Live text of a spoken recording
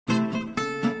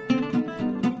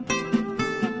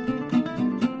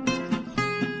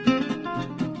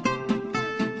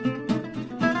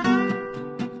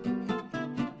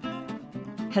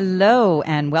Hello,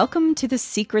 and welcome to The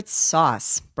Secret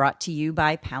Sauce, brought to you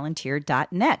by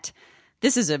Palantir.net.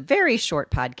 This is a very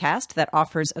short podcast that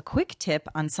offers a quick tip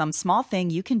on some small thing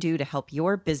you can do to help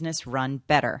your business run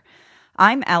better.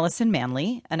 I'm Allison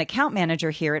Manley, an account manager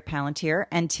here at Palantir,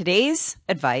 and today's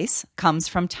advice comes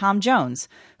from Tom Jones,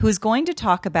 who is going to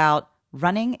talk about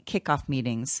running kickoff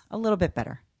meetings a little bit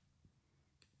better.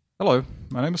 Hello,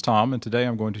 my name is Tom, and today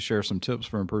I'm going to share some tips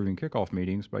for improving kickoff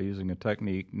meetings by using a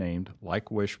technique named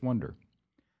Like, Wish, Wonder.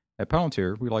 At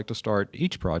Palantir, we like to start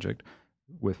each project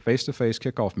with face-to-face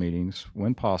kickoff meetings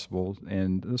when possible,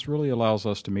 and this really allows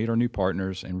us to meet our new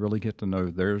partners and really get to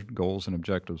know their goals and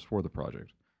objectives for the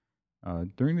project.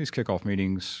 During these kickoff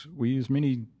meetings, we use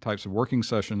many types of working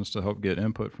sessions to help get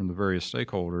input from the various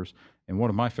stakeholders, and one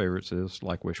of my favorites is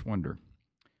Like, Wish, Wonder.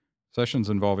 Sessions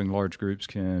involving large groups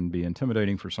can be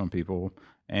intimidating for some people,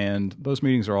 and those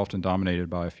meetings are often dominated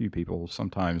by a few people,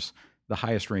 sometimes the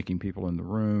highest ranking people in the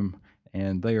room,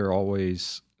 and they are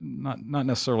always not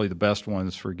necessarily the best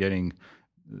ones for getting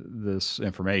this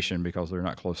information because they're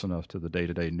not close enough to the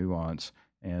day-to-day nuance,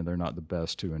 and they're not the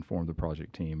best to inform the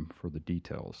project team for the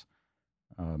details.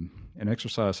 An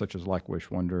exercise such as Like, Wish,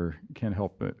 Wonder can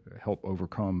help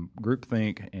overcome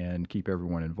groupthink and keep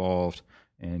everyone involved,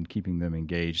 and keeping them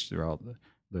engaged throughout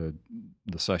the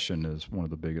session is one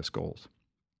of the biggest goals.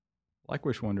 Like,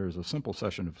 Wish, Wonder is a simple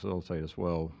session to facilitate as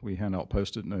well. We hand out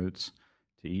Post-it notes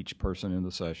to each person in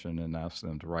the session and ask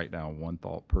them to write down one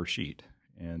thought per sheet,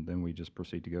 and then we just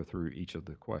proceed to go through each of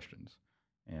the questions.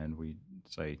 And we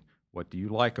say, what do you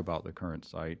like about the current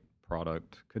site?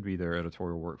 Product, could be their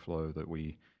editorial workflow that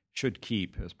we should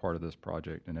keep as part of this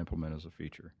project and implement as a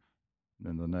feature. And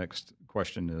then the next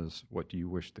question is, what do you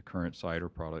wish the current site or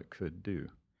product could do?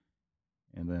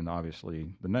 And then obviously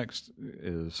the next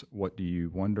is, what do you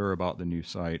wonder about the new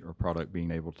site or product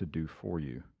being able to do for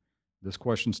you? This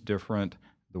question's different.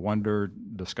 The wonder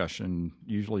discussion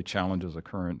usually challenges a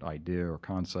current idea or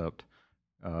concept.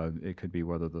 It could be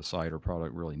whether the site or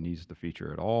product really needs the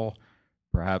feature at all.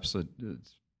 Perhaps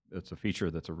it's a feature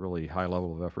that's a really high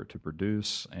level of effort to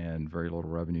produce and very little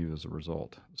revenue as a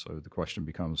result. So the question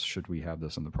becomes, should we have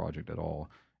this in the project at all?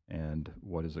 And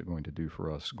what is it going to do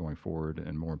for us going forward?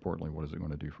 And more importantly, what is it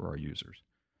going to do for our users?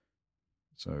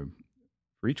 So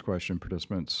for each question,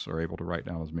 participants are able to write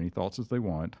down as many thoughts as they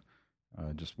want,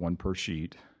 just one per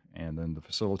sheet. And then the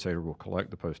facilitator will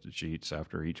collect the Post-it sheets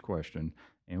after each question,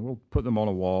 and we'll put them on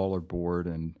a wall or board,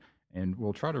 and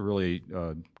we'll try to really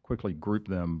quickly group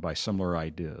them by similar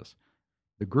ideas.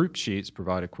 The group sheets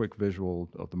provide a quick visual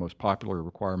of the most popular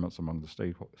requirements among the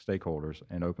stakeholders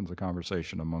and opens a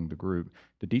conversation among the group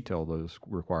to detail those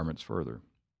requirements further.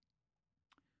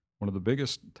 One of the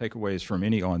biggest takeaways from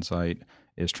any on-site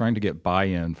is trying to get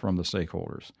buy-in from the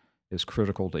stakeholders. It's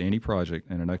critical to any project,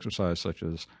 and an exercise such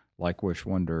as Like, Wish,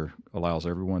 Wonder allows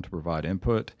everyone to provide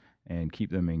input and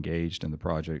keep them engaged in the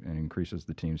project and increases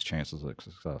the team's chances of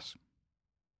success.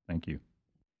 Thank you.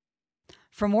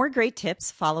 For more great tips,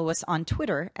 follow us on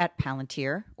Twitter at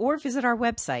Palantir or visit our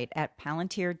website at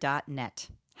palantir.net.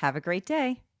 Have a great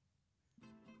day.